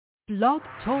Blog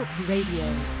Talk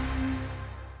Radio.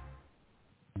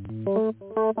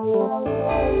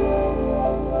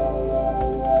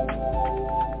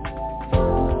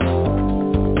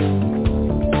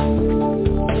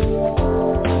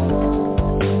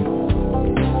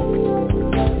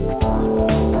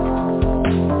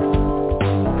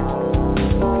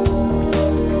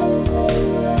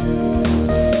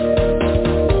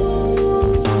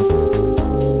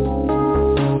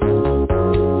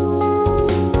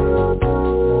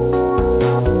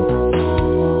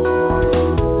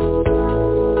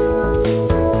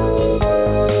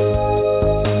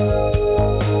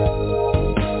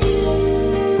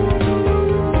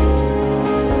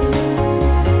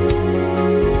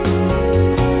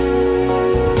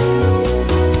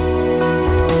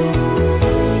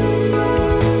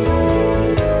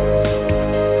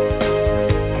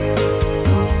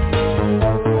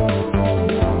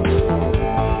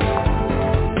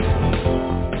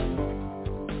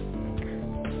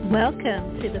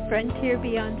 Welcome to the Frontier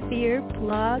Beyond Fear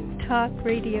Blog Talk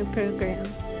Radio program.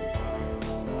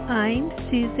 I'm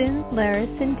Susan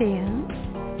Larison Dans,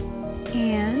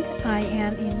 and I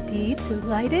am indeed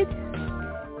delighted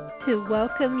to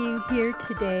welcome you here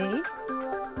today,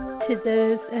 to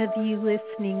those of you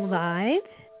listening live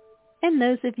and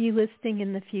those of you listening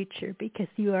in the future, because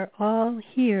you are all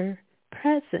here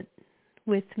present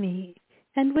with me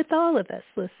and with all of us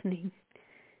listening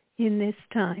in this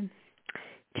time.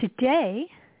 Today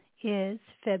is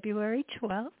February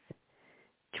 12th,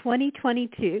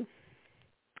 2022,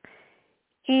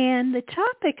 and the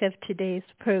topic of today's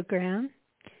program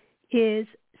is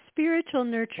spiritual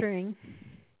nurturing.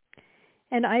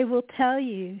 And I will tell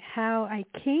you how I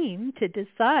came to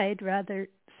decide rather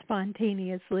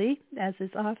spontaneously, as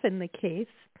is often the case,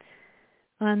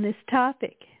 on this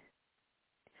topic.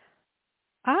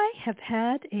 I have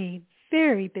had a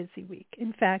very busy week.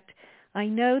 In fact, I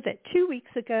know that 2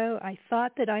 weeks ago, I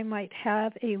thought that I might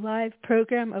have a live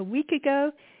program a week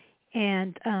ago,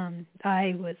 and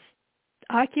I was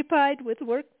occupied with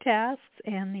work tasks,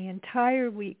 and the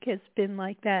entire week has been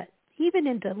like that, even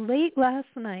into late last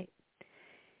night.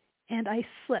 And I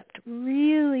slept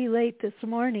really late this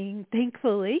morning,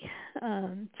 thankfully,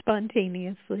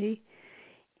 spontaneously.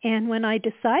 And when I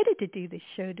decided to do this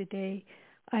show today,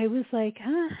 I was like,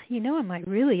 am I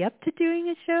really up to doing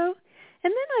a show?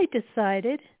 And then I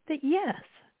decided that yes,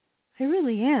 I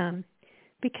really am,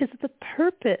 because the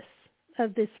purpose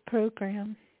of this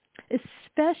program,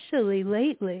 especially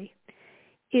lately,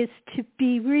 is to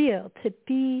be real, to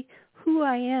be who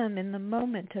I am in the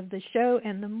moment of the show.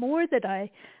 And the more that I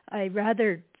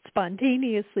rather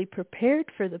spontaneously prepared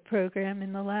for the program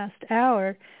in the last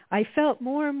hour, I felt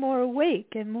more and more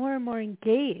awake and more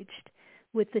engaged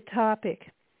with the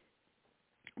topic,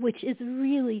 which is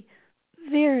really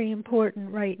very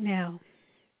important right now.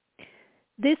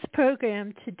 This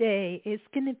program today is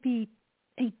going to be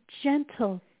a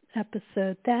gentle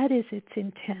episode. That is its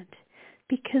intent,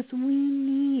 because we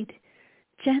need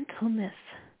gentleness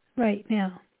right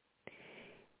now.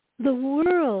 The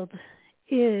world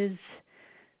is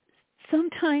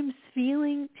sometimes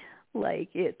feeling like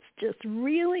it's just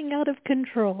reeling out of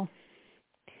control.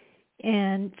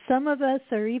 And some of us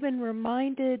are even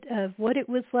reminded of what it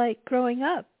was like growing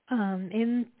up.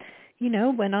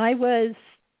 When I was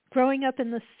growing up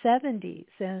in the 70s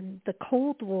and the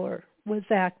Cold War was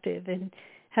active, and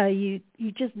how you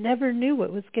just never knew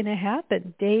what was going to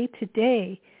happen day to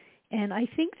day. And I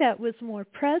think that was more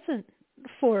present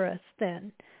for us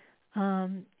then.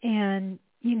 Some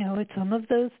of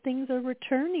those things are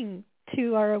returning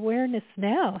to our awareness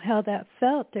now, how that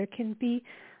felt. There can be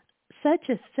such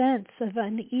a sense of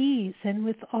unease, and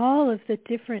with all of the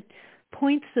different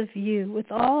points of view,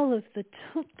 with all of the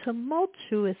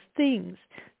tumultuous things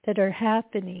that are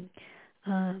happening,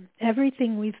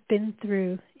 everything we've been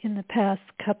through in the past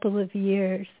couple of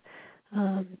years,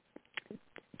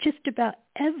 just about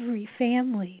every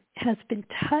family has been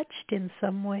touched in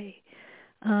some way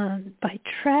by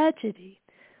tragedy,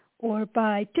 or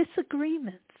by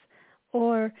disagreements,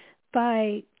 or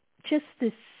by just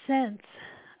this sense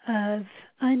of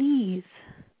unease.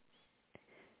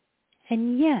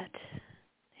 And yet,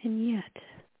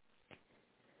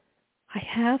 I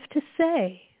have to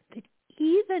say that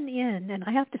even and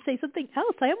I have to say something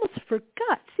else, I almost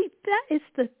forgot. See, that is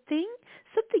the thing.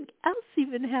 Something else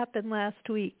even happened last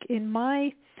week in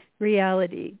my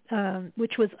reality,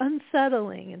 which was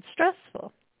unsettling and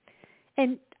stressful.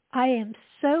 And I am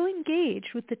so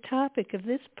engaged with the topic of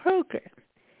this program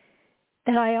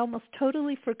that I almost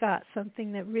totally forgot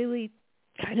something that really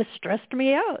kind of stressed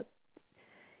me out.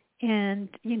 And,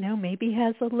 maybe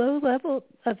has a low level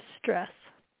of stress.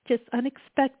 just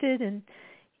unexpected,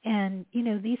 and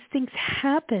these things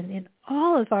happen in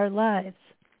all of our lives.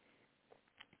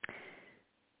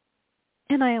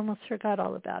 And I almost forgot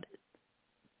all about it.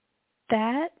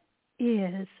 That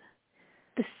is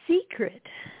the secret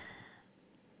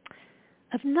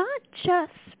of not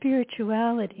just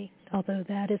spirituality, although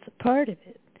that is a part of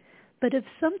it, but of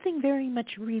something very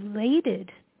much related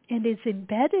and is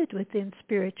embedded within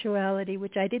spirituality,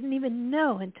 which I didn't even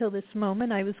know until this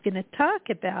moment I was going to talk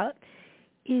about,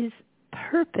 is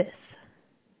purpose.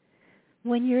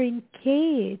 When you're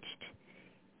engaged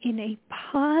in a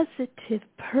positive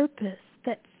purpose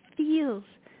that feels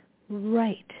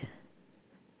right,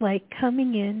 like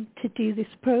coming in to do this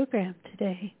program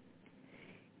today.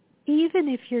 Even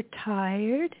if you're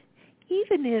tired,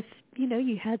 even if,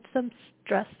 you had some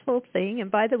stressful thing,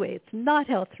 and by the way, it's not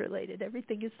health related.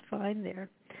 Everything is fine there.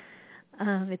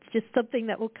 It's just something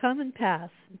that will come and pass.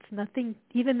 It's nothing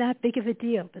even that big of a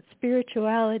deal, but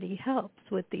spirituality helps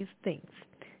with these things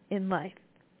in life.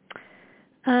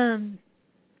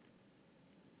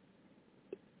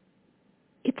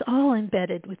 It's all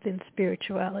embedded within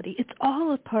spirituality. It's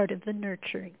all a part of the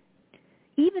nurturing.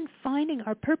 Even finding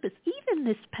our purpose, even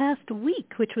this past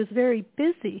week, which was very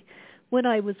busy, when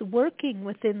I was working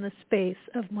within the space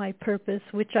of my purpose,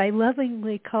 which I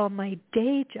lovingly call my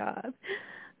day job,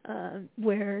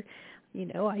 where,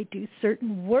 I do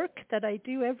certain work that I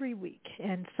do every week,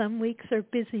 and some weeks are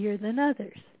busier than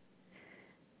others.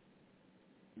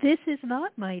 This is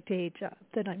not my day job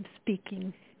that I'm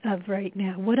speaking of right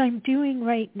now. What I'm doing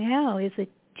right now is a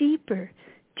deeper,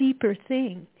 deeper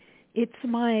thing. It's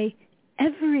my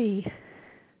every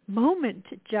moment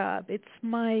job. It's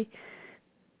my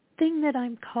thing that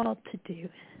I'm called to do.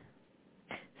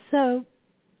 So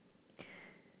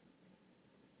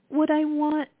what I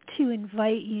want to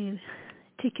invite you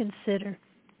to consider,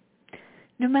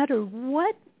 no matter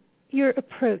what your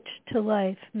approach to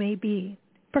life may be,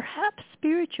 perhaps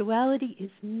spirituality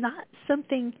is not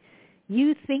something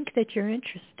you think that you're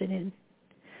interested in,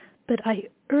 but I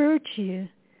urge you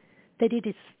that it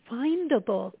is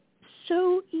findable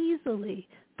so easily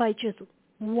by just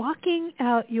walking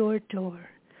out your door,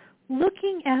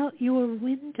 looking out your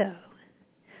window,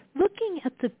 looking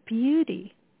at the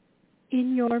beauty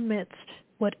in your midst,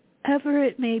 whatever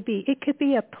it may be. It could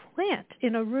be a plant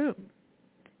in a room.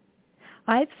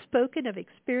 I've spoken of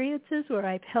experiences where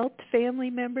I've helped family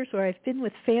members, where I've been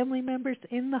with family members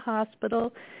in the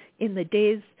hospital in the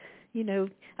days,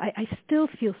 I still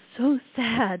feel so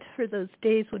sad for those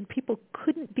days when people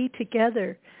couldn't be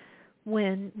together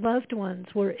when loved ones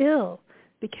were ill,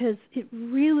 because it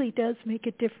really does make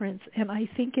a difference. And I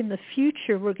think in the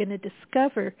future we're going to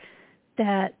discover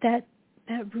that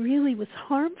really was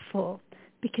harmful,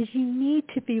 because you need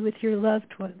to be with your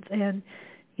loved ones. And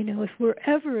if we're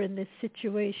ever in this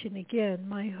situation again,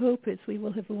 my hope is we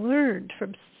will have learned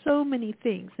from so many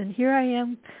things. And here I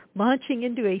am launching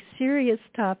into a serious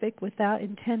topic without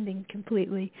intending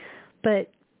completely.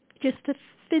 But just to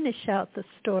finish out the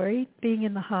story, being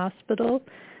in the hospital,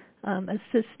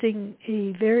 assisting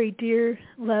a very dear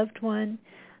loved one,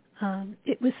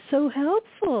 it was so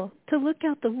helpful to look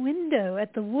out the window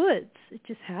at the woods. It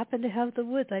just happened to have the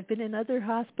woods. I've been in other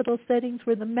hospital settings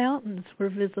where the mountains were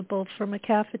visible from a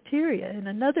cafeteria in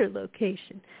another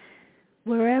location.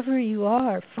 Wherever you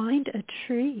are, find a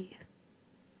tree.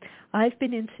 I've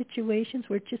been in situations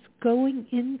where just going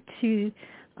into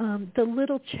the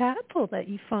little chapel that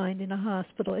you find in a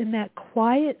hospital, in that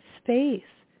quiet space,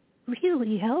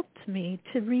 really helped me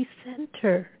to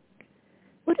recenter.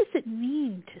 What does it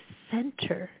mean to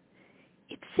center?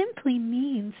 It simply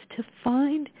means to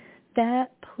find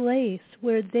that place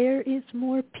where there is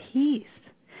more peace,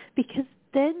 because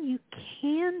then you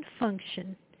can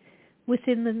function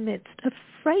within the midst of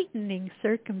frightening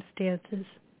circumstances.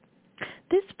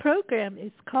 This program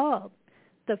is called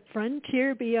The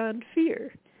Frontier Beyond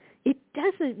Fear. It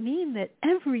doesn't mean that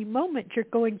every moment you're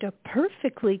going to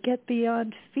perfectly get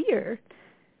beyond fear.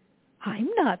 I'm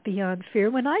not beyond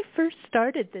fear. When I first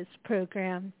started this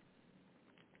program,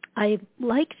 I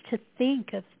liked to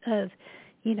think of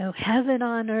heaven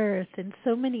on earth and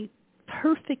so many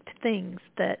perfect things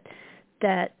that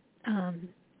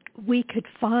we could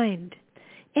find.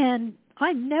 And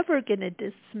I'm never going to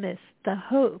dismiss the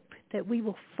hope that we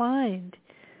will find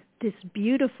this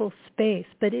beautiful space.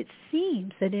 But it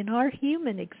seems that in our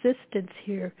human existence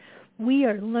here, we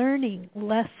are learning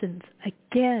lessons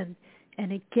again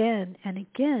and again and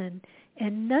again,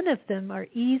 and none of them are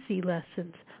easy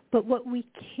lessons. But what we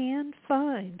can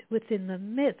find within the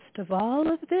midst of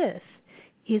all of this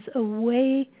is a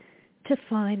way to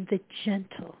find the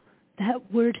gentle.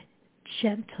 That word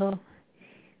gentle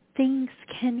things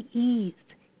can ease,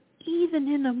 even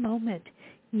in a moment.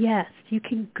 Yes, you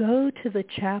can go to the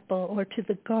chapel or to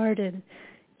the garden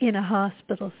in a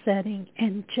hospital setting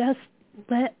and just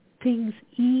let things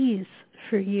ease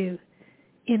for you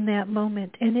in that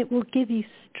moment, and it will give you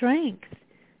strength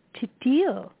to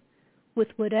deal with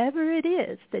whatever it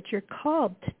is that you're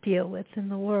called to deal with in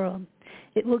the world.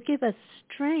 It will give us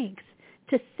strength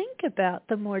to think about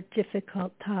the more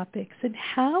difficult topics and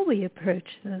how we approach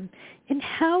them, and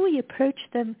how we approach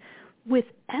them with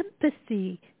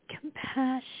empathy,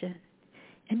 compassion,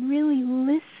 and really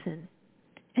listen.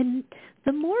 And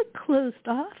the more closed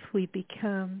off we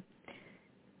become,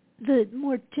 the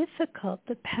more difficult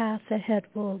the path ahead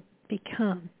will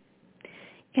become.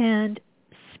 And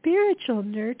spiritual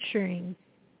nurturing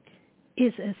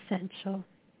is essential.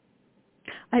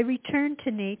 I return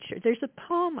to nature. There's a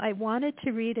poem I wanted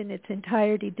to read in its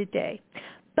entirety today,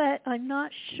 but I'm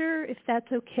not sure if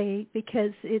that's okay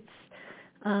because it's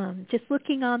just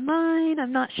looking online.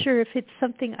 I'm not sure if it's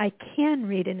something I can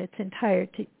read in its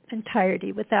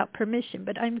entirety without permission,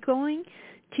 but I'm going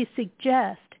to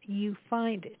suggest you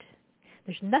find it.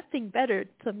 There's nothing better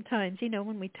sometimes,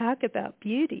 when we talk about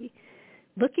beauty.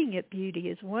 Looking at beauty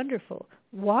is wonderful.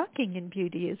 Walking in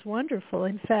beauty is wonderful.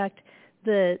 In fact,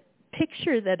 the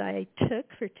picture that I took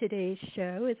for today's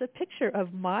show is a picture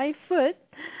of my foot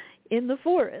in the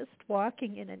forest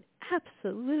walking in an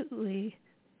absolutely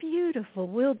beautiful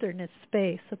wilderness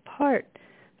space apart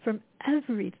from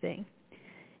everything.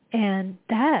 And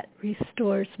that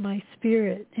restores my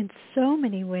spirit in so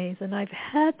many ways. And I've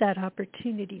had that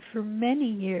opportunity for many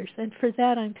years. And for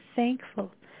that, I'm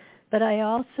thankful. But I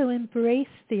also embrace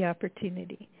the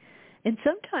opportunity. And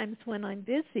sometimes when I'm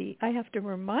busy, I have to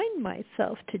remind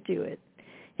myself to do it.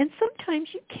 And sometimes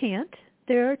you can't.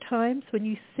 There are times when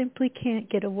you simply can't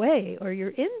get away, or you're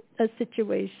in a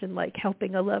situation like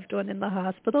helping a loved one in the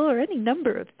hospital or any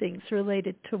number of things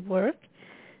related to work.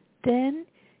 Then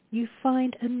you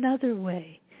find another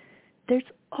way. There's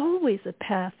always a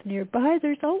path nearby.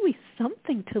 There's always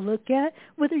something to look at,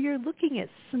 whether you're looking at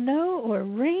snow or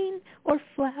rain or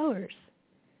flowers.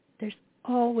 There's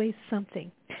always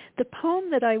something. The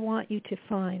poem that I want you to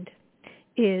find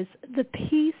is The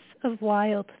Peace of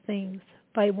Wild Things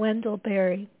by Wendell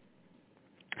Berry.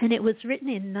 And it was written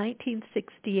in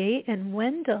 1968, and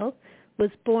Wendell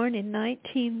was born in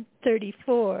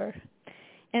 1934.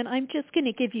 And I'm just going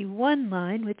to give you one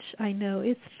line, which I know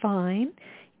is fine.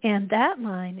 And that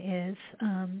line is,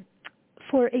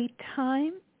 for a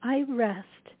time I rest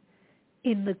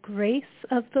in the grace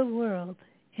of the world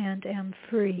and am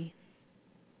free.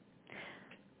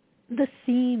 The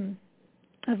theme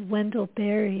of Wendell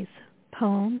Berry's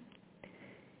poem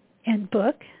and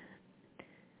book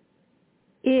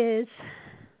is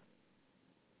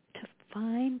to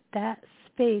find that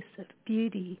space of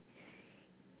beauty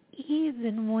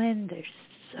even when there's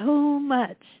so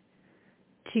much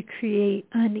to create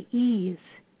unease.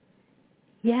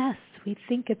 Yes, we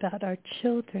think about our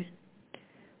children,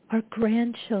 our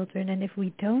grandchildren, and if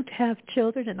we don't have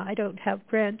children, and I don't have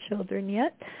grandchildren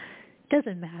yet,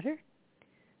 doesn't matter.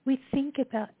 We think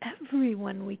about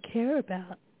everyone we care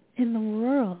about in the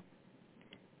world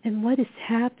and what is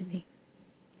happening.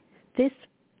 This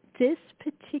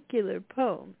particular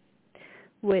poem,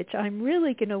 which I'm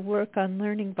really going to work on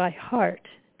learning by heart,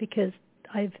 because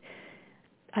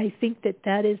I think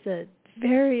that is a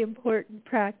very important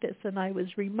practice, and I was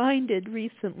reminded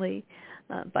recently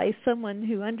by someone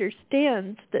who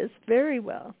understands this very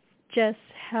well, just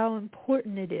how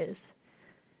important it is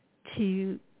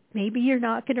to, maybe you're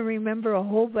not going to remember a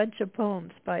whole bunch of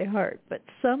poems by heart, but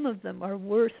some of them are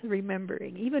worth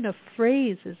remembering. Even a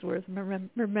phrase is worth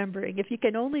remembering. If you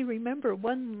can only remember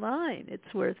one line,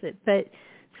 it's worth it. But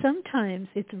sometimes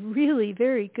it's really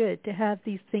very good to have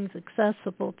these things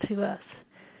accessible to us.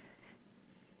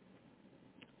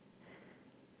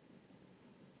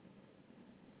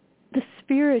 The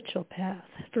spiritual path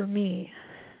for me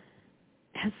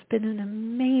has been an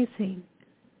amazing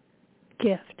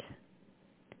gift.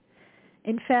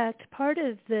 In fact, part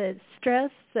of the stress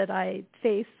that I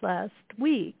faced last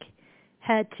week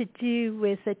had to do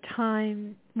with a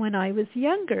time when I was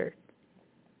younger.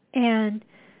 And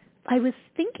I was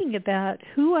thinking about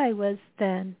who I was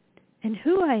then and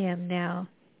who I am now,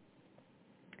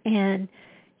 and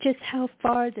just how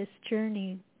far this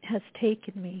journey has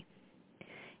taken me.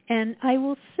 And I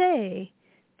will say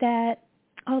that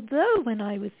although when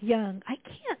I was young, I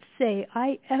can't say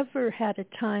I ever had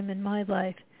a time in my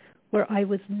life where I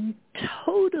was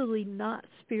totally not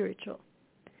spiritual.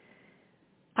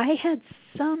 I had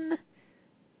some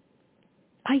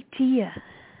idea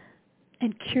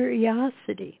and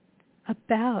curiosity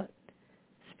about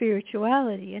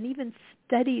spirituality and even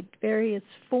studied various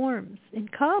forms in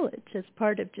college as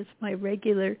part of just my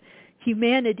regular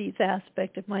humanities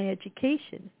aspect of my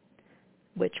education,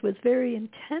 which was very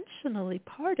intentionally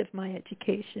part of my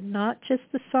education, not just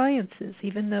the sciences,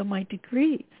 even though my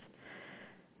degrees.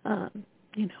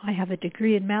 I have a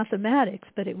degree in mathematics,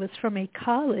 but it was from a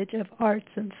college of arts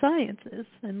and sciences,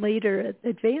 and later an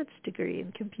advanced degree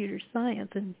in computer science,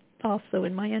 and also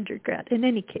in my undergrad. In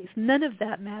any case, none of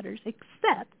that matters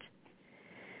except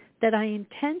that I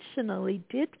intentionally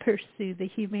did pursue the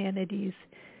humanities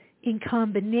in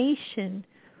combination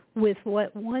with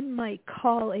what one might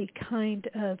call a kind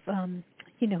of,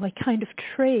 a kind of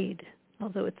trade,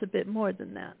 although it's a bit more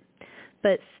than that.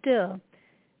 But still,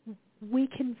 we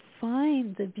can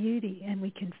find the beauty, and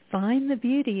we can find the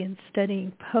beauty in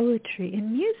studying poetry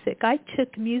and music. I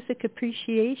took music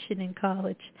appreciation in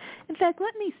college. In fact,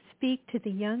 let me speak to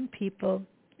the young people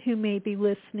who may be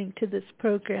listening to this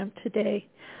program today.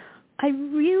 I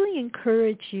really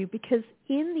encourage you, because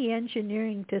in the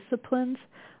engineering disciplines,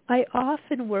 I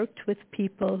often worked with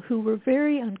people who were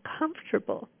very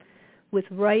uncomfortable with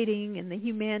writing and the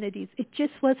humanities. It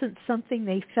just wasn't something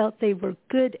they felt they were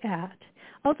good at.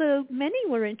 Although many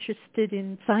were interested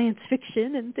in science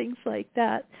fiction and things like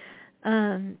that,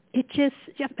 and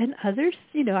others,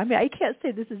 I can't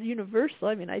say this is universal.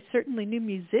 I certainly knew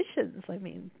musicians,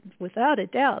 without a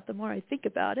doubt, the more I think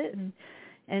about it,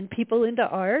 and people into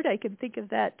art, I can think of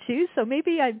that too. So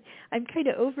maybe I'm kind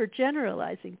of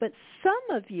overgeneralizing, but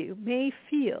some of you may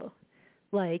feel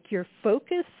like you're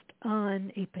focused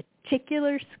on a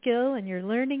particular skill and you're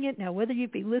learning it. Now, whether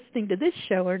you'd be listening to this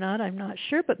show or not, I'm not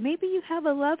sure, but maybe you have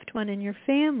a loved one in your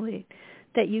family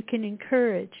that you can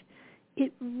encourage.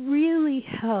 It really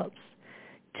helps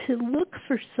to look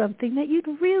for something that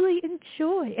you'd really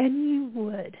enjoy, and you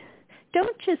would.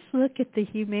 Don't just look at the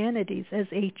humanities as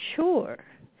a chore.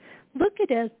 Look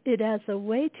at it as a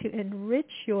way to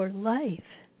enrich your life.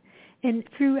 And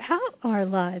throughout our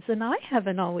lives, and I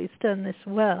haven't always done this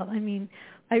well.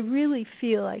 I really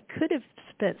feel I could have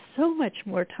spent so much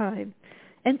more time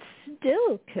and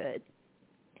still could.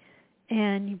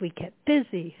 And we get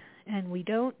busy and we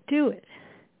don't do it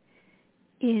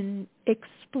in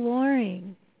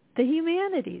exploring the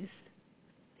humanities,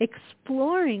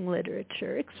 exploring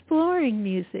literature, exploring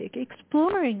music,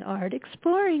 exploring art,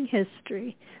 exploring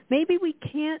history. Maybe we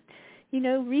can't,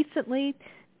 recently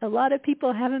a lot of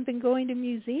people haven't been going to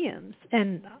museums,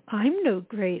 and I'm no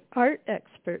great art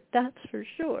expert, that's for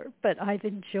sure, but I've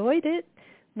enjoyed it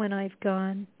when I've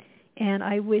gone, and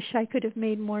I wish I could have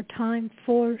made more time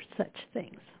for such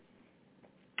things.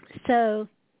 So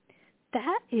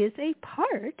that is a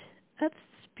part of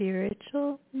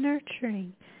spiritual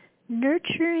nurturing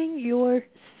your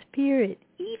spirit,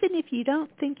 even if you don't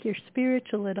think you're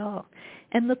spiritual at all.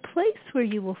 And the place where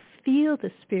you will feel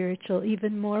the spiritual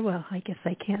even more, well, I guess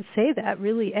I can't say that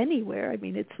really anywhere.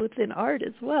 It's within art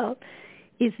as well,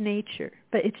 is nature.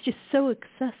 But it's just so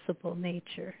accessible,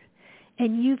 nature.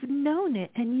 And you've known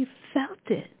it and you've felt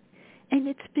it. And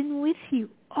it's been with you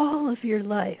all of your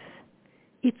life.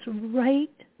 It's right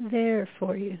there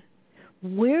for you.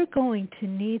 We're going to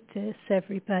need this,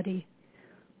 everybody.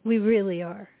 We really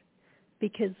are.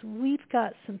 Because we've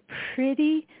got some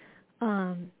pretty,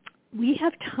 we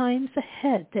have times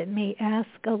ahead that may ask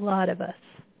a lot of us.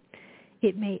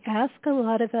 It may ask a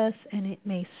lot of us, and it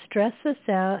may stress us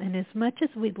out. And as much as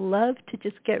we'd love to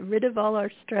just get rid of all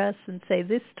our stress and say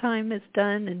this time is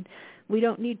done and we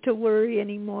don't need to worry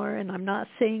anymore, and I'm not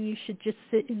saying you should just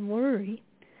sit and worry,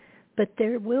 but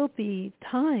there will be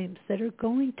times that are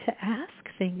going to ask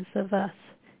things of us,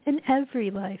 and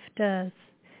every life does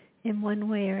in one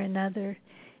way or another.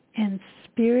 And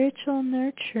spiritual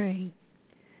nurturing,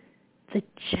 the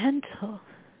gentle,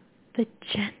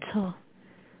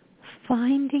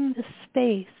 finding the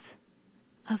space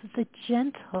of the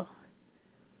gentle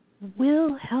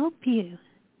will help you.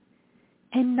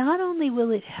 And not only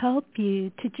will it help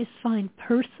you to just find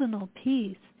personal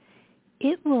peace,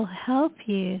 it will help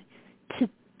you to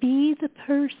be the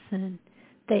person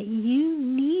that you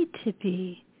need to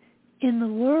be in the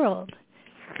world,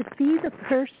 to be the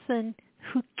person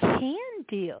who can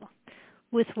deal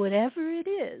with whatever it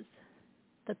is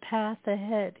the path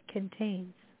ahead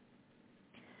contains.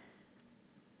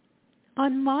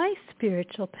 On my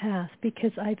spiritual path,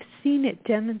 because I've seen it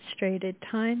demonstrated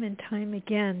time and time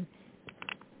again,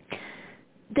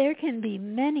 there can be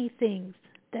many things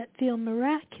that feel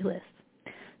miraculous,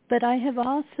 but I have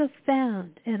also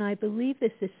found, and I believe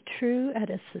this is true at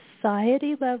a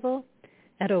society level,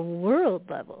 at a world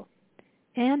level,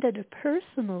 and at a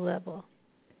personal level,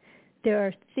 There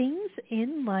are things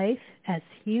in life as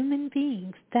human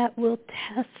beings that will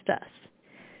test us,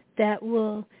 that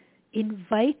will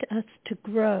invite us to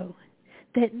grow,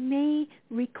 that may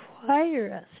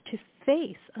require us to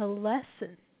face a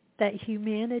lesson that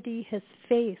humanity has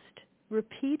faced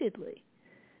repeatedly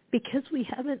because we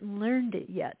haven't learned it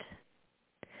yet.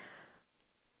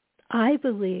 I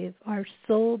believe our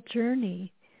soul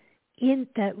journey in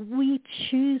that we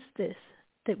choose this,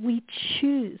 that we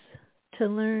choose to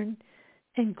learn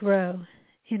and grow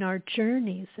in our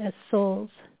journeys as souls.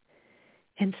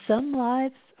 And some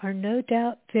lives are no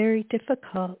doubt very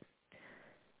difficult.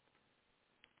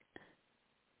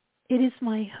 It is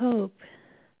my hope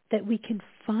that we can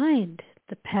find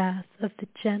the path of the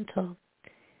gentle,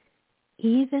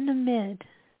 even amid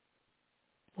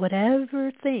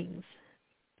whatever things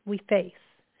we face.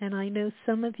 And I know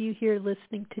some of you here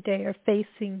listening today are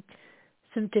facing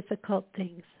some difficult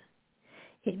things.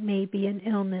 It may be an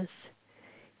illness.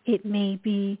 It may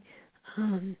be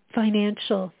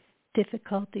financial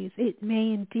difficulties. It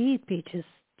may indeed be just,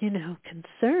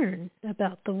 concern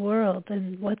about the world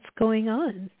and what's going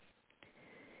on.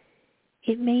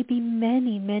 It may be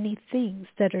many, many things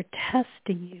that are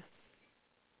testing you.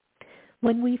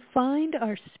 When we find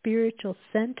our spiritual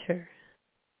center,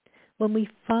 when we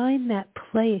find that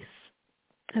place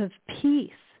of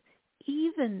peace,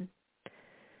 even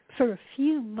for a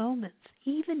few moments,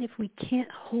 even if we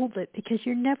can't hold it, because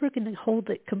you're never going to hold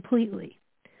it completely,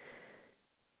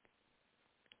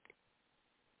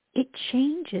 it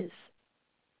changes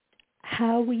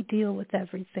how we deal with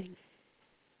everything.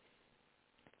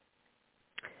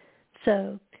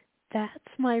 So that's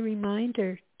my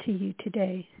reminder to you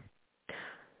today.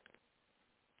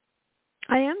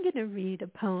 I am going to read a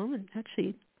poem, and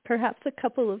actually perhaps a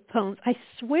couple of poems. I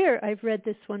swear I've read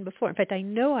this one before. In fact, I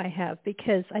know I have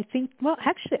because I'm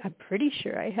pretty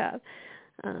sure I have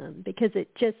because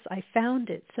I found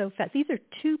it so fast. These are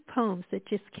two poems that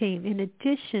just came in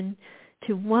addition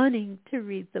to wanting to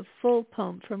read the full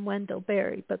poem from Wendell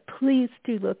Berry, but please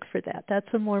do look for that. That's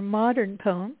a more modern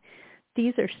poem.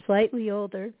 These are slightly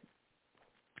older,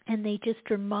 and they just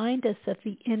remind us of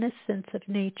the innocence of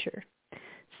nature.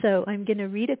 So I'm going to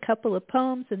read a couple of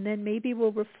poems, and then maybe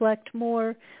we'll reflect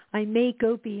more. I may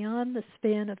go beyond the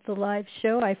span of the live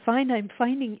show. I find I'm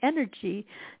finding energy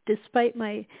despite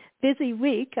my busy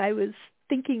week. I was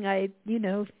thinking I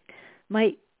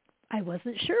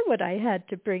wasn't sure what I had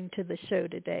to bring to the show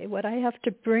today. What I have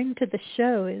to bring to the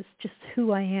show is just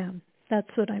who I am.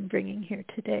 That's what I'm bringing here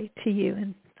today to you,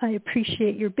 and I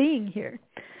appreciate your being here.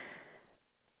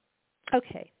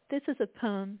 Okay, this is a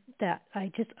poem that I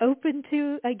just opened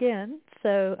to again,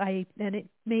 and it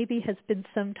maybe has been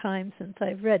some time since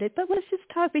I've read it, but let's just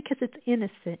talk because it's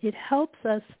innocent. It helps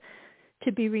us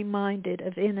to be reminded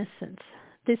of innocence.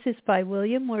 This is by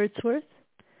William Wordsworth,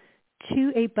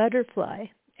 To a Butterfly,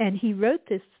 and he wrote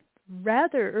this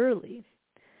rather early.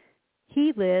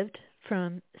 He lived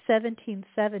from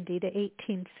 1770 to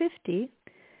 1850,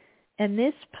 and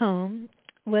this poem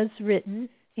was written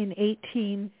in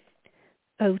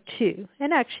 1802.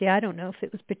 And actually, I don't know if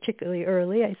it was particularly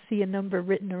early. I see a number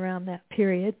written around that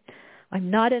period.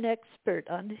 I'm not an expert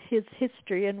on his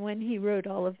history and when he wrote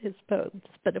all of his poems,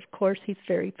 but of course he's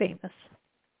very famous.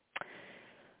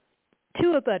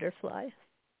 To a Butterfly.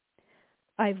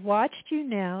 I've watched you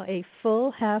now a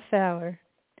full half hour,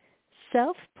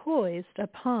 self-poised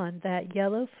upon that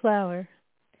yellow flower,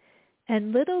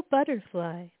 and little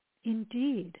butterfly,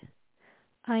 indeed,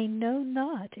 I know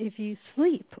not if you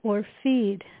sleep or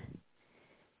feed.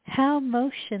 How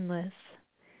motionless,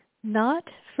 not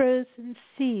frozen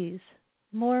seas,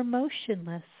 more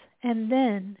motionless, and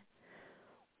then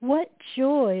what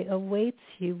joy awaits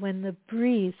you when the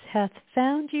breeze hath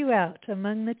found you out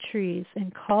among the trees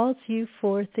and calls you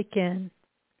forth again.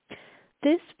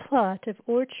 This plot of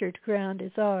orchard ground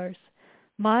is ours.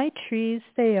 My trees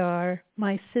they are,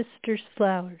 my sister's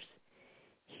flowers.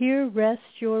 Here rest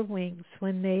your wings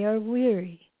when they are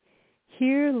weary.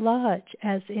 Here lodge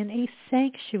as in a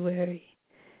sanctuary.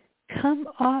 Come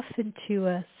often to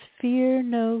us, fear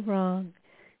no wrong.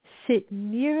 Sit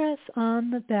near us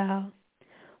on the bough.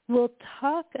 We'll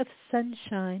talk of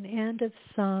sunshine and of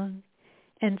song,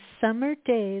 and summer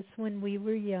days when we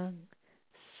were young,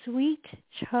 sweet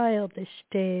childish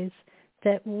days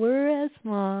that were as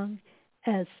long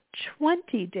as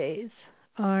 20 days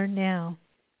are now.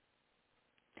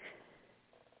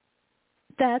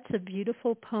 That's a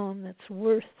beautiful poem that's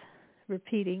worth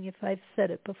repeating if I've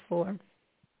said it before.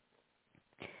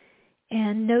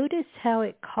 And notice how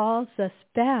it calls us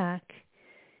back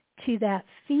to that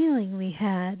feeling we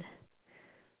had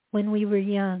when we were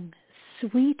young,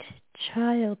 sweet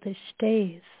childish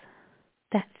days.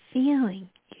 feeling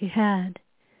you had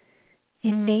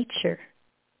in nature,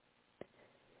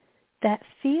 that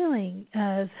feeling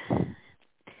of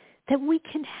that we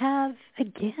can have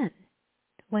again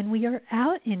when we are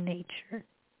out in nature.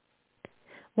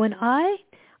 When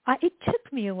it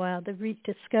took me a while to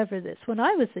rediscover this. When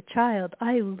I was a child,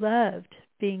 I loved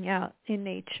being out in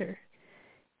nature,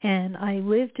 and I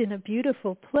lived in a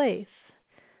beautiful place.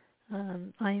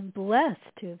 I am blessed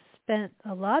to have spent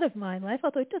a lot of my life,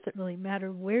 although it doesn't really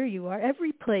matter where you are.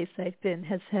 Every place I've been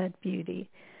has had beauty.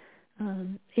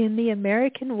 In the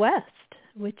American West,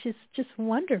 which is just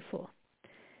wonderful.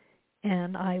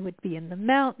 And I would be in the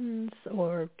mountains,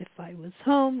 or if I was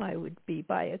home, I would be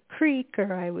by a creek,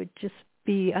 or I would just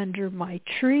be under my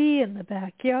tree in the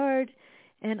backyard,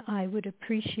 and I would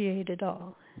appreciate it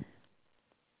all.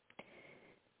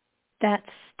 That's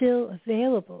still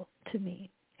available to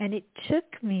me. And it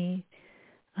took me,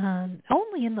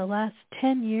 only in the last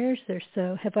 10 years or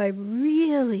so, have I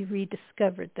really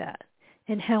rediscovered that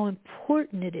and how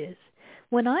important it is.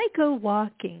 When I go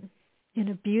walking in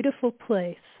a beautiful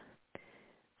place,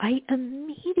 I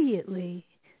immediately,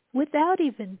 without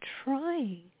even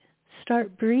trying,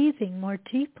 start breathing more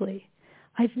deeply.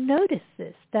 I've noticed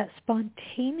this, that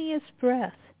spontaneous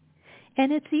breath.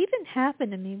 And it's even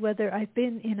happened to me whether I've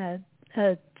been in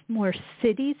a more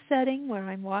city setting where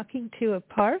I'm walking to a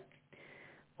park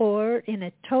or in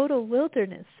a total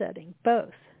wilderness setting,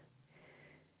 both.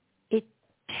 It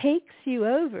takes you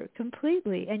over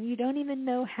completely and you don't even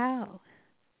know how.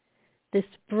 This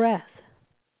breath.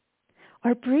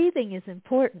 Our breathing is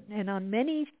important, and on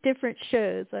many different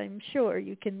shows, I'm sure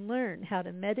you can learn how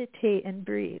to meditate and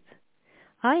breathe.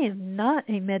 I am not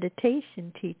a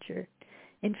meditation teacher.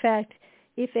 In fact,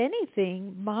 if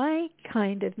anything, my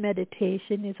kind of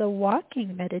meditation is a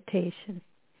walking meditation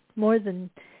more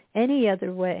than any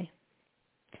other way.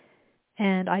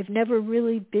 And I've never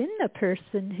really been a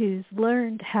person who's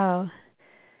learned how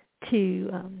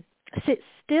to sit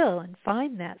still and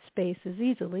find that space as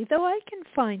easily, though I can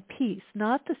find peace,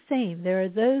 not the same. There are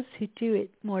those who do it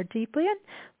more deeply, and,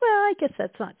 well, I guess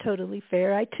that's not totally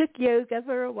fair. I took yoga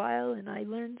for a while, and I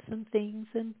learned some things,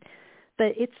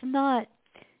 but it's not,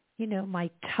 my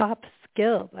top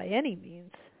skill by any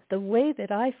means. The way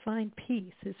that I find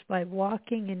peace is by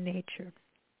walking in nature.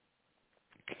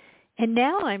 And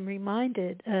now I'm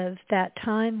reminded of that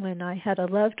time when I had a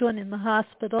loved one in the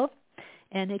hospital.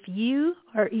 And if you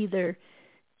are either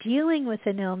dealing with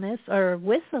an illness or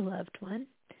with a loved one,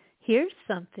 here's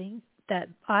something that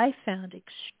I found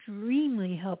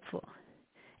extremely helpful.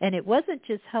 And it wasn't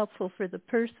just helpful for the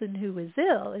person who was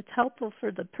ill, it's helpful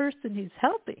for the person who's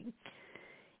helping,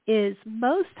 is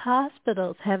most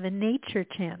hospitals have a nature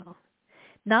channel.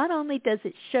 Not only does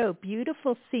it show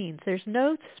beautiful scenes, there's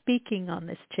no speaking on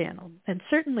this channel, and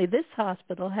certainly this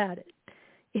hospital had it.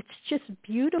 It's just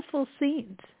beautiful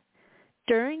scenes.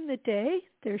 During the day,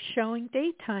 they're showing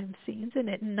daytime scenes, and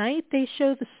at night they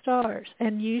show the stars,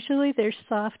 and usually there's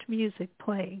soft music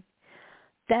playing.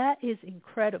 That is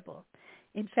incredible.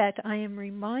 In fact, I am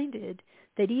reminded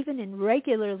that even in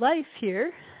regular life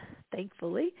here,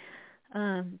 thankfully,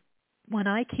 when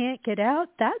I can't get out,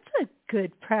 that's a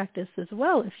good practice as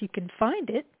well if you can find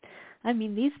it. I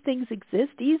mean, these things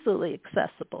exist easily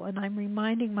accessible, and I'm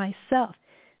reminding myself,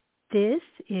 this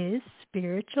is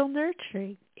spiritual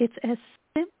nurturing. It's as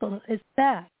simple as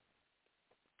that.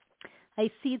 I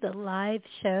see the live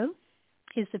show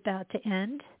is about to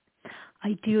end.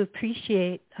 I do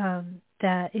appreciate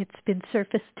that it's been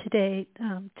surfaced today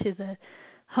to the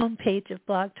homepage of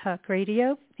Blog Talk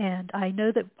Radio, and I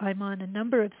know that I'm on a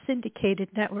number of syndicated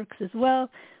networks as well.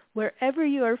 Wherever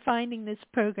you are finding this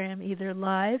program, either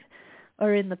live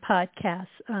or in the podcast,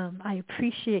 I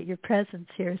appreciate your presence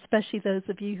here, especially those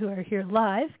of you who are here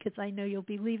live, because I know you'll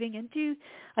be leaving. And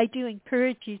I do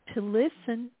encourage you to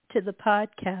listen to the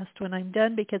podcast when I'm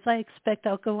done, because I expect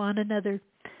I'll go on another,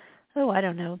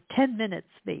 10 minutes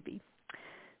maybe.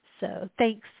 So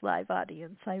thanks, live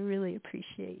audience. I really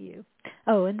appreciate you.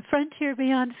 Oh, and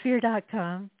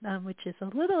FrontierBeyondFear.com, which is a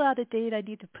little out of date. I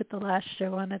need to put the last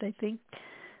show on it, I think,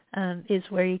 is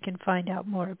where you can find out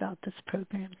more about this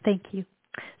program. Thank you.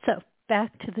 So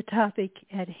back to the topic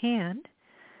at hand.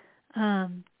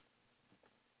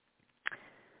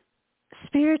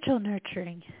 Spiritual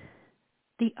nurturing.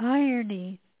 The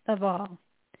irony of all,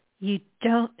 you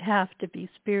don't have to be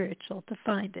spiritual to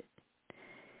find it.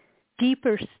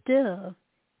 Deeper still,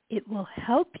 it will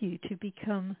help you to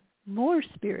become more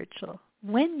spiritual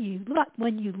when you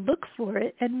look for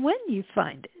it and when you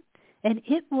find it. And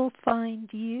it will find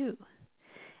you.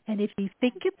 And if you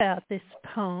think about this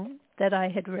poem that I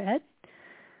had read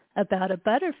about a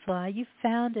butterfly, you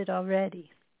found it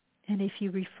already. And if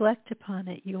you reflect upon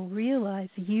it, you'll realize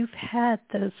you've had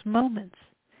those moments.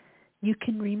 You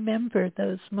can remember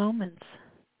those moments.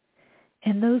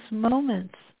 And those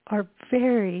moments are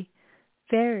very,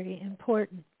 very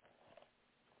important.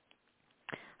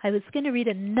 I was going to read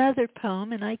another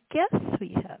poem, and I guess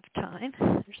we have time.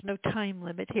 There's no time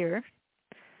limit here.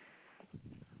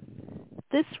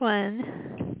 This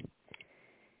one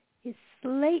is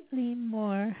slightly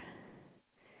more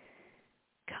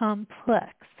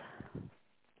complex.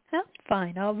 Well,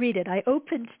 fine, I'll read it. I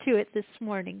opened to it this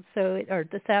morning, or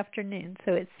this afternoon,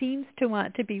 so it seems to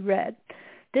want to be read.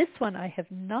 This one I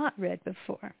have not read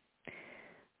before.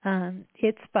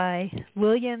 It's by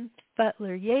William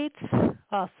Butler Yeats,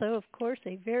 also, of course,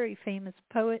 a very famous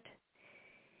poet.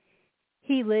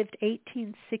 He lived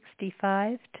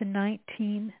 1865 to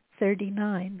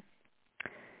 1939,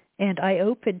 and I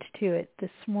opened to it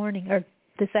this morning, or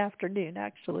this afternoon,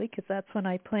 actually, because that's when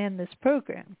I planned this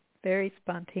program, very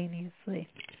spontaneously.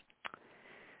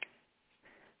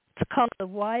 It's called The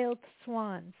Wild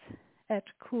Swans at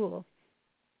Coole.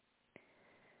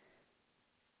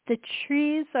 The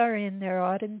trees are in their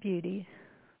autumn beauty.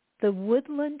 The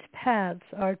woodland paths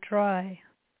are dry.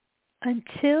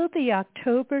 Until the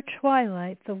October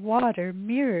twilight, the water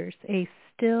mirrors a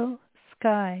still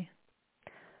sky.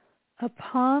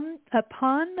 Upon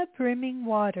the brimming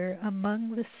water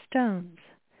among the stones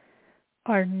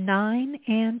are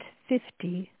 59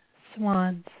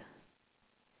 swans.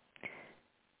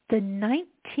 The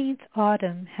 19th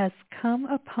autumn has come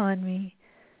upon me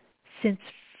since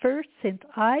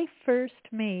I first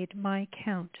made my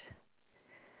count.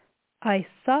 I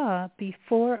saw,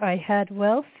 before I had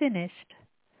well finished,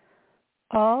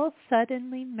 all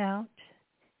suddenly mount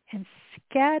and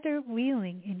scatter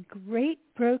wheeling in great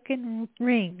broken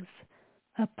rings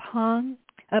upon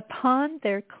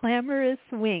their clamorous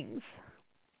wings.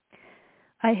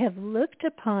 I have looked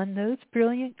upon those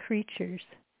brilliant creatures,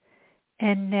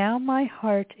 and now my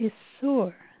heart is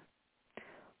sore.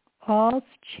 All's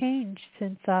changed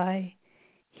since I,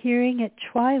 hearing at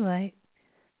twilight,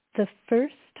 the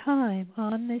first time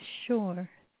on this shore,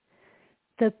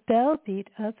 the bell beat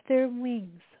of their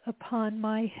wings upon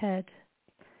my head,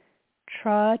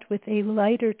 trod with a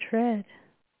lighter tread.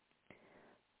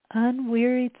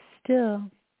 Unwearied still,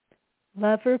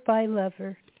 lover by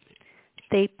lover,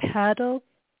 they paddle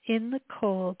in the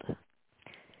cold,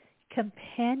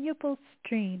 companionable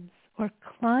streams, or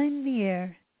climb the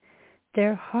air.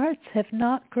 Their hearts have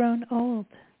not grown old.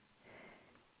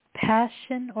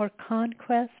 Passion or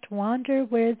conquest wander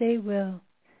where they will,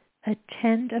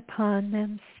 attend upon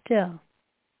them still.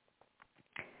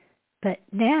 But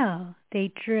now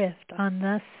they drift on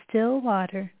the still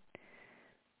water,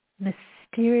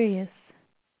 mysterious,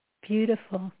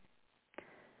 beautiful.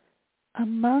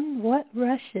 Among what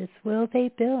rushes will they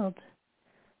build?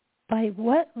 By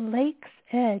what lake's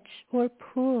edge or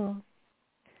pool?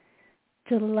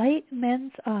 Delight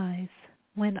men's eyes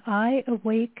when I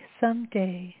awake some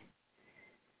day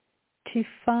to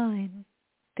find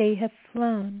they have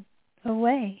flown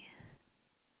away.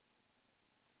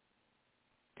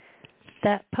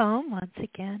 That poem, once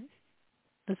again,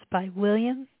 was by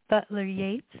William Butler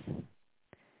Yeats.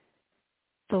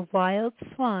 The Wild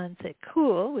Swans at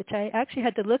Coole, which I actually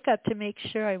had to look up to make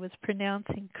sure I was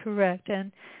pronouncing correct.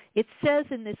 And it says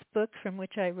in this book from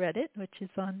which I read it, which is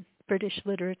on British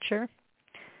literature,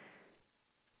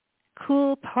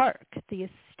 Coole Park, the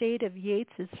estate of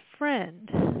Yeats's friend.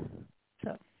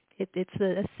 So it's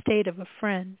the estate of a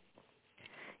friend.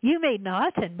 You may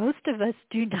not, and most of us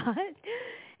do not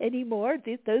anymore.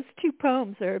 Those two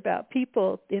poems are about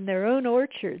people in their own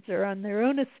orchards or on their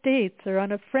own estates or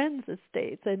on a friend's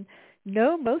estates. And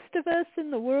no, most of us in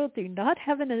the world do not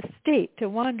have an estate to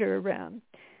wander around.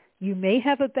 You may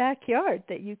have a backyard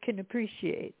that you can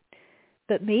appreciate,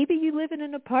 but maybe you live in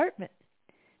an apartment.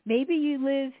 Maybe you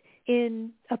live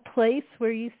in a place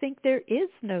where you think there is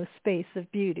no space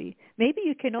of beauty. Maybe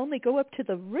you can only go up to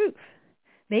the roof.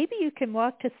 Maybe you can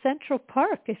walk to Central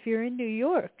Park if you're in New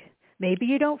York. Maybe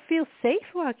you don't feel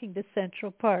safe walking to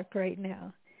Central Park right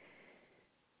now.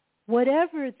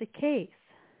 Whatever the case,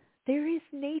 there is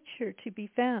nature to be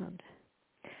found.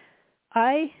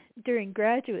 During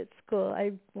graduate school,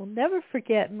 I will never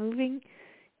forget moving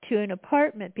to an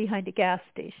apartment behind a gas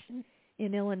station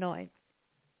in Illinois.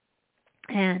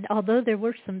 And although there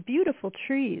were some beautiful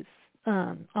trees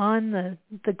on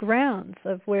the grounds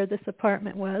of where this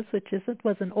apartment was,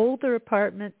 was an older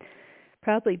apartment,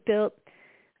 probably built,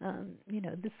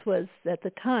 this was at the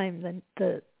time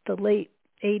the late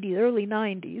 80s, early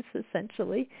 90s,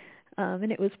 essentially,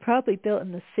 and it was probably built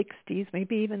in the 60s,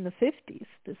 maybe even the 50s.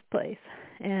 This place,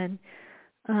 and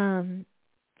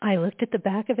I looked at the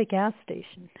back of a gas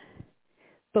station.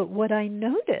 But what I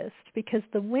noticed, because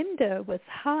the window was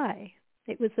high,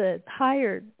 it was a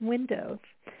higher window,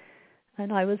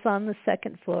 and I was on the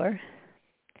second floor.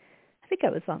 I think I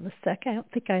was on the second. I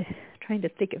don't think trying to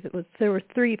think if it was, there were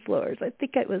 3 floors. I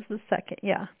think it was the second,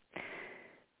 yeah.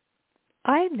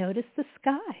 I noticed the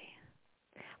sky.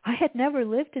 I had never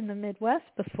lived in the Midwest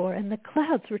before, and the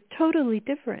clouds were totally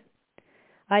different.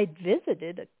 I'd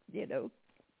visited,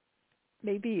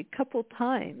 maybe a couple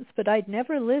times, but I'd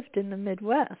never lived in the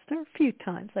Midwest. There were a few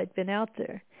times I'd been out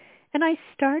there. And I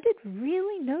started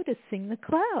really noticing the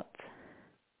clouds.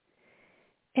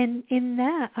 And in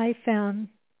that, I found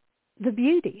the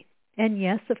beauty. And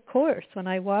yes, of course, when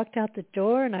I walked out the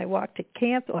door and I walked to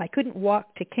campus, I couldn't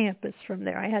walk to campus from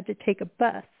there. I had to take a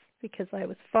bus because I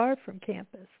was far from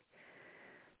campus.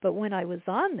 But when I was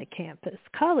on the campus,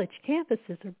 college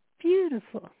campuses are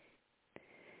beautiful.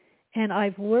 And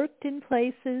I've worked in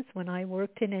places, when I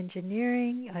worked in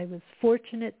engineering, I was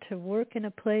fortunate to work in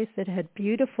a place that had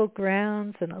beautiful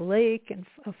grounds and a lake and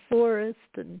a forest.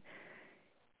 And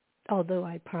although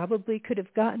I probably could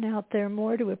have gotten out there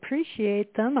more to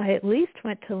appreciate them, I at least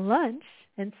went to lunch.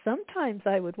 And sometimes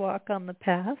I would walk on the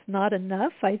path, not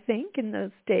enough, I think, in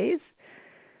those days.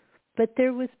 But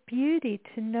there was beauty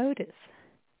to notice.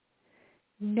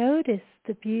 Notice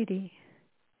the beauty.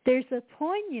 There's a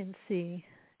poignancy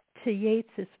to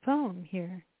Yeats's poem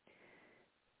here,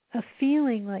 a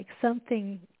feeling like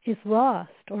something is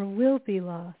lost or will be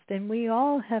lost, and we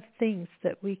all have things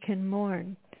that we can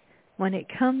mourn when it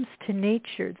comes to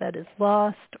nature that is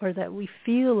lost or that we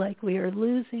feel like we are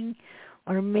losing,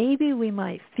 or maybe we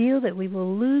might feel that we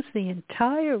will lose the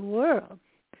entire world.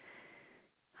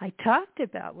 I talked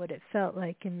about what it felt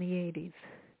like in the 80s.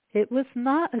 It was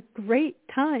not a great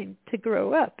time to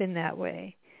grow up in that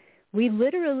way. We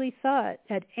literally thought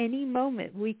at any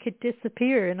moment we could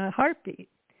disappear in a heartbeat.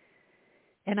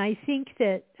 And I think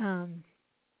that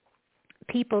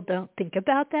people don't think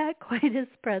about that quite as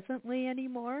presently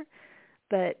anymore.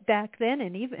 But back then,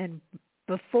 and even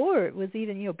before it was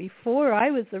even, before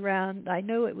I was around, I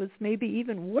know it was maybe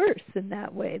even worse in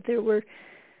that way. There were,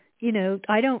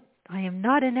 I am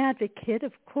not an advocate,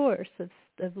 of course, of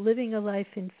living a life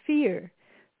in fear.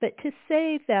 But to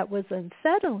say that was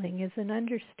unsettling is an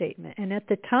understatement. And at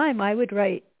the time, I would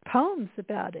write poems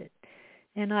about it.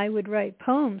 And I would write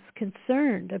poems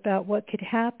concerned about what could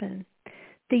happen.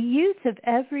 The youth of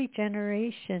every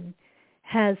generation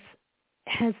has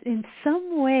in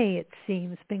some way, it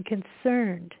seems, been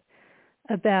concerned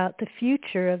about the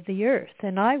future of the earth.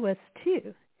 And I was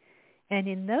too. And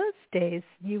in those days,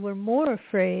 you were more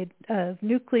afraid of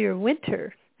nuclear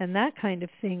winter and that kind of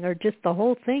thing, or just the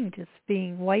whole thing just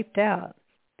being wiped out.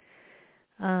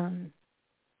 And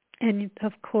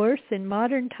of course, in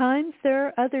modern times, there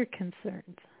are other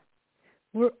concerns.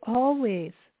 We're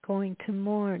always going to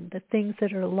mourn the things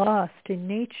that are lost in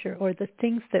nature or the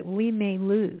things that we may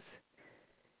lose.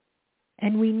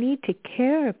 And we need to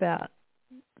care about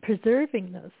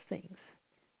preserving those things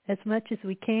as much as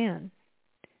we can.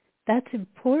 That's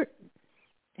important.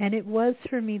 And it was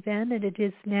for me then, and it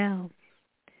is now.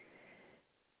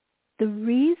 The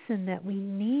reason that we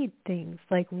need things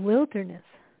like wilderness,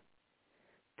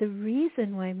 the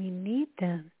reason why we need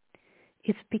them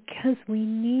is because we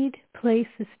need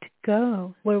places to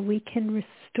go where we can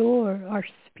restore our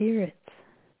spirits.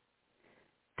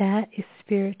 That is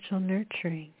spiritual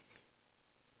nurturing.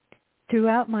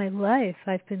 Throughout my life,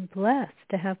 I've been blessed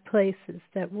to have places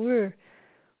that were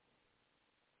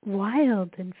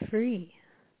wild and free.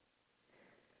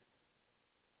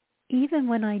 Even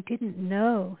when I didn't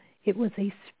know, it was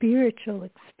a spiritual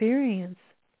experience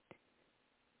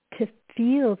to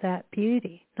feel that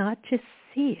beauty, not just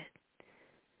see it,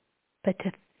 but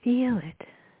to feel it.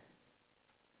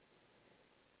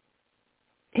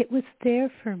 It was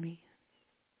there for me,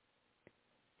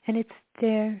 and it's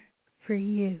there for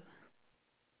you.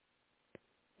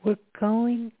 We're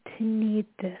going to need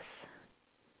this.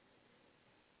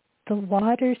 The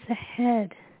waters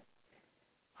ahead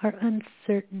are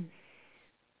uncertain.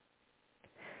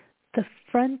 The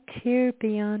frontier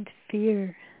beyond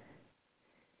fear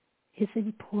is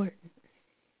important.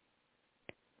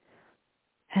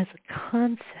 As a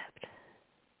concept,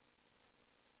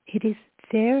 it is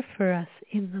there for us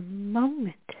in the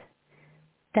moment.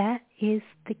 That is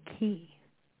the key.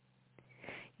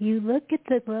 You look at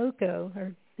the logo,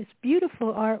 or this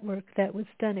beautiful artwork that was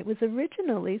done. It was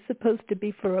originally supposed to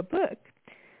be for a book.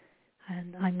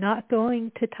 And I'm not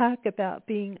going to talk about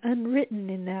being unwritten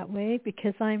in that way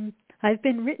because I've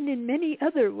been written in many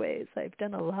other ways. I've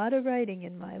done a lot of writing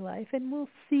in my life, and we'll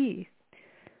see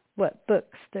what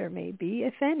books there may be,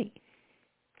 if any.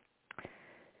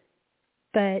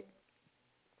 But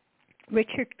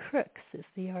Richard Crooks is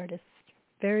the artist,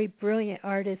 very brilliant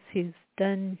artist who's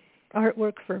done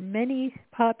artwork for many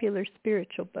popular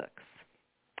spiritual books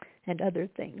and other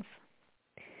things.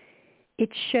 It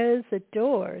shows a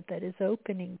door that is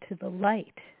opening to the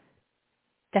light.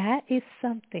 That is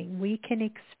something we can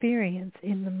experience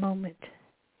in the moment.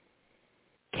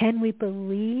 Can we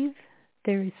believe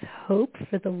there is hope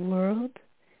for the world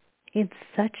in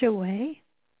such a way?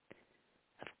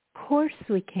 Of course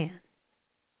we can.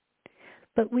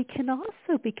 But we can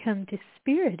also become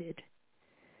dispirited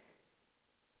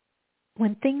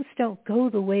when things don't go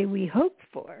the way we hope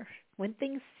for, when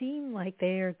things seem like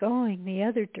they are going the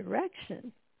other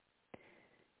direction.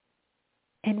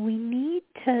 And we need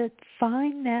to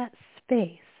find that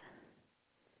space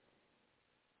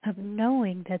of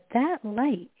knowing that that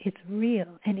light is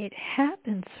real and it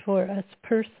happens for us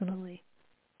personally.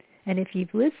 And if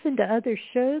you've listened to other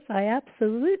shows, I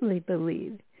absolutely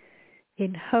believe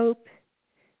in hope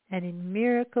and in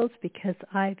miracles because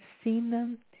I've seen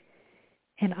them.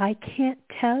 And I can't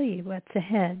tell you what's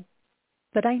ahead,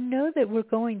 but I know that we're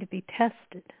going to be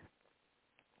tested.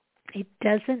 It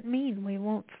doesn't mean we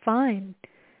won't find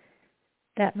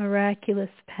that miraculous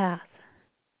path.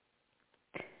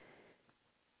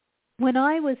 When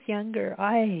I was younger,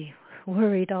 I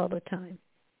worried all the time.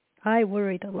 I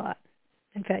worried a lot.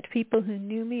 In fact, people who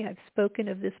knew me, I've spoken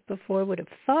of this before, would have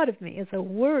thought of me as a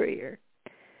worrier.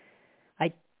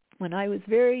 When I was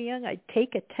very young, I'd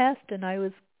take a test and I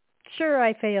was sure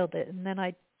I failed it, and then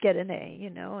I'd get an A,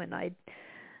 and I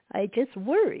just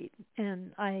worried,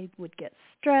 and I would get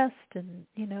stressed, and,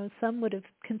 some would have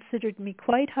considered me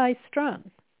quite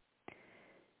high-strung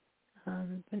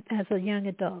as a young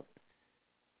adult.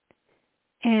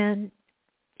 And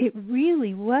it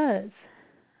really was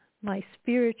my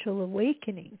spiritual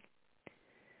awakening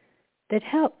that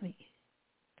helped me.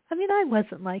 I mean, I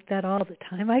wasn't like that all the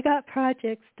time. I got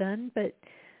projects done, but,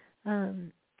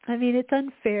 it's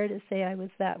unfair to say I was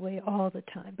that way all the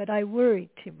time, but I worried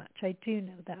too much. I do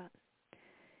know that.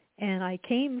 And I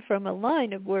came from a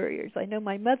line of worriers. I know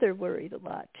my mother worried a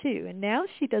lot, too, and now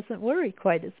she doesn't worry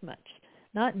quite as much.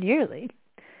 Not nearly.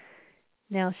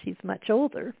 Now she's much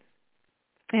older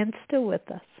and still with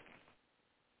us.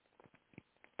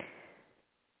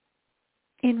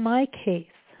 In my case,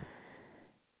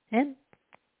 and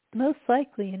most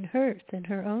likely in hers, in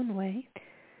her own way,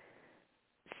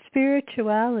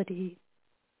 spirituality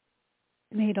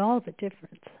made all the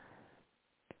difference.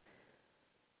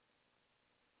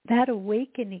 That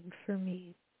awakening for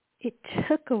me, it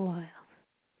took a while.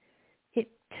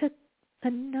 It took a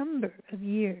number of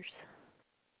years.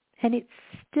 And it's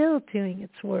still doing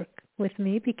its work with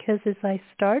me because as I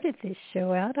started this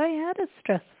show out, I had a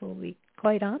stressful week,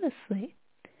 quite honestly.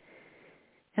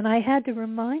 And I had to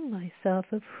remind myself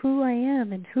of who I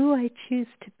am and who I choose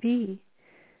to be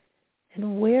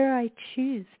and where I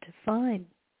choose to find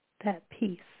that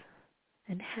peace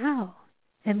and how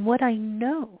and what I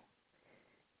know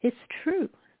is true.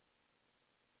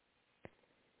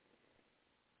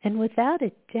 And without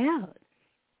a doubt,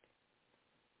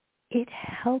 it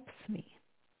helps me.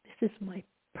 This is my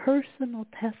personal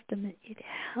testament. It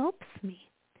helps me.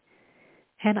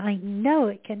 And I know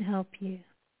it can help you.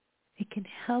 It can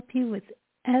help you with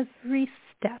every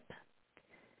step.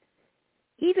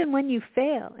 Even when you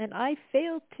fail, and I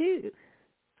fail too.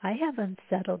 I have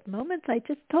unsettled moments. I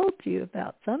just told you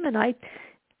about some, and I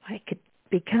could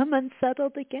become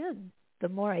unsettled again. The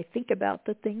more I think about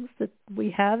the things that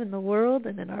we have in the world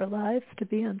and in our lives to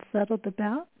be unsettled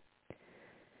about.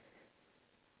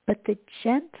 But the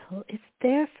gentle is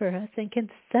there for us and can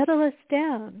settle us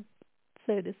down,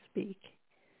 so to speak.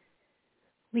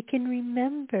 We can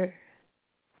remember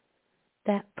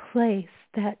that place,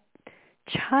 that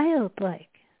childlike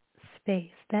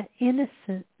space, that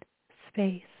innocent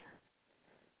space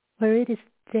where it is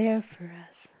there for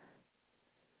us.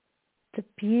 The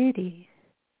beauty,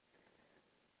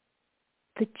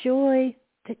 the joy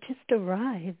that just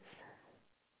arrives,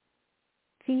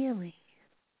 feeling.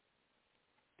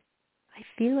 I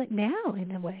feel it now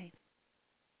in a way.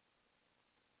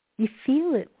 You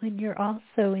feel it when you're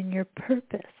also in your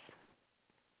purpose.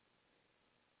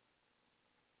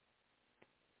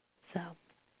 So,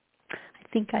 I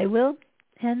think I will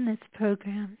end this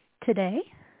program today.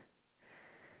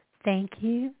 Thank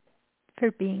you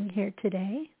for being here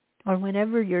today, or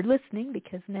whenever you're listening,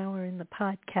 because now we're in the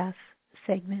podcast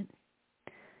segment.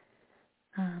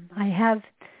 I have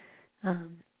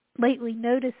lately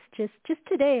noticed, just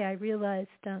today, I realized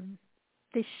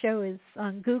this show is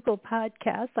on Google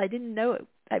Podcasts. I didn't know it.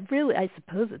 I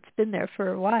suppose it's been there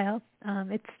for a while.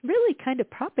 It's really kind of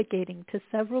propagating to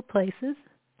several places.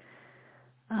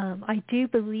 I do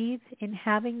believe in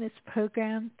having this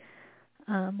program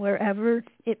wherever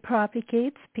it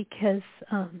propagates, because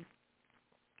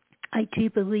I do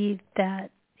believe that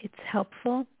it's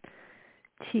helpful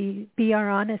to be our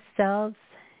honest selves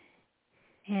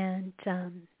and,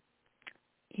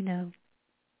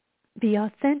 be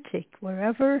authentic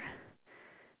wherever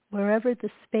the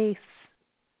space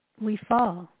we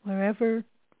fall, wherever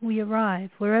we arrive,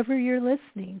 wherever you're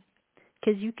listening,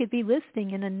 because you could be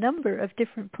listening in a number of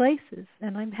different places,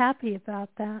 and I'm happy about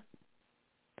that.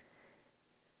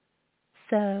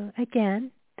 So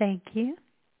again, thank you.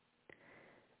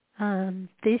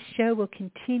 This show will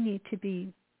continue to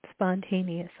be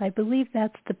spontaneous. I believe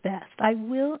that's the best. I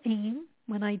will aim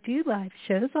when I do live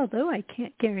shows, although I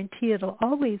can't guarantee it'll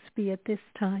always be at this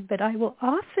time, but I will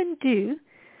often do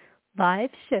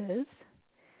live shows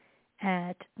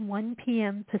at 1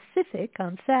 p.m. Pacific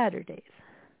on Saturdays,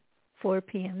 4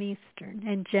 p.m. Eastern,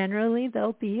 and generally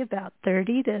they'll be about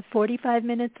 30 to 45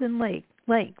 minutes in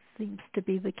length, seems to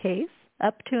be the case,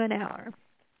 up to an hour.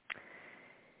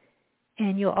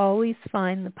 And you'll always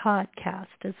find the podcast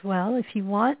as well. If you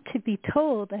want to be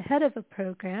told ahead of a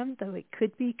program, though it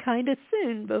could be kind of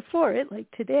soon before it, like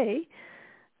today,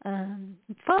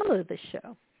 follow the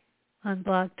show on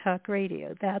Blog Talk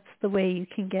Radio. That's the way you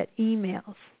can get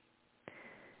emails.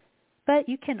 But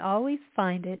you can always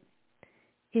find it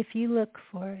if you look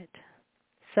for it.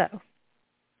 So,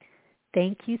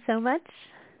 thank you so much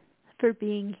for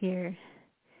being here.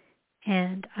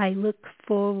 And I look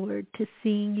forward to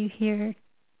seeing you here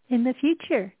in the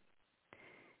future.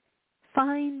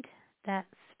 Find that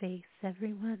space,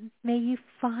 everyone. May you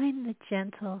find the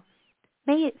gentle.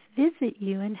 May it visit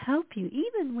you and help you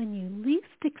even when you least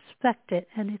expect it,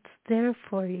 and it's there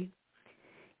for you.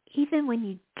 Even when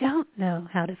you don't know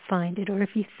how to find it, or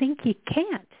if you think you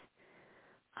can't.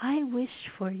 I wish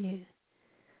for you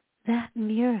that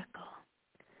miracle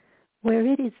where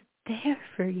it is there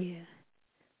for you.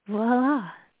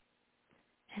 Voila.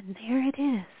 And there it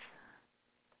is.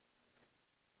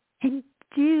 And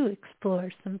do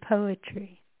explore some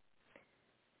poetry.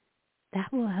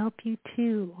 That will help you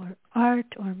too, or art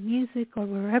or music or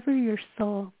wherever your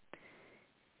soul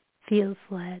feels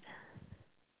led.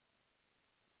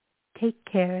 Take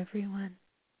care, everyone.